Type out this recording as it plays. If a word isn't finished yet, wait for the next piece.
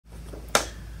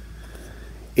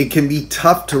It can be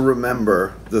tough to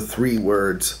remember the three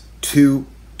words two,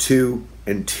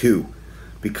 and two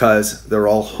because they're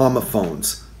all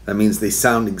homophones. That means they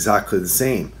sound exactly the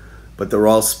same, but they're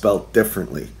all spelled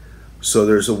differently. So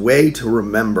there's a way to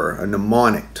remember, a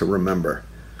mnemonic to remember.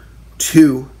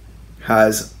 Two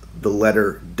has the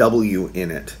letter W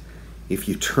in it. If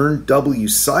you turn W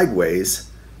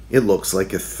sideways, it looks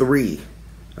like a 3.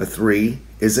 A 3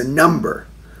 is a number.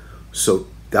 So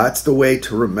that's the way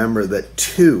to remember that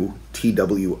 2,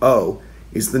 T-W-O,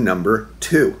 is the number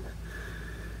 2.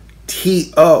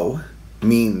 T-O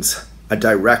means a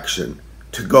direction,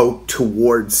 to go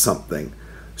towards something.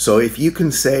 So if you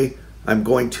can say, I'm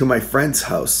going to my friend's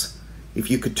house, if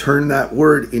you could turn that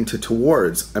word into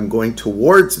towards, I'm going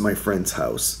towards my friend's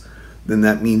house, then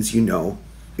that means you know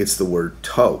it's the word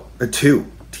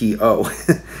two, T-O.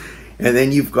 And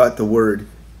then you've got the word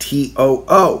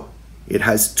T-O-O. It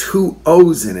has 2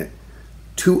 O's in it.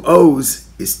 2 O's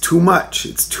is too much.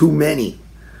 It's too many.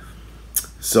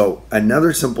 So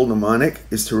another simple mnemonic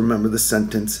is to remember the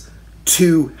sentence,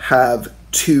 to have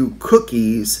 2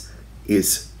 cookies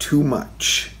is too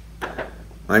much.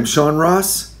 I'm Sean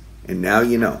Ross, and now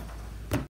you know.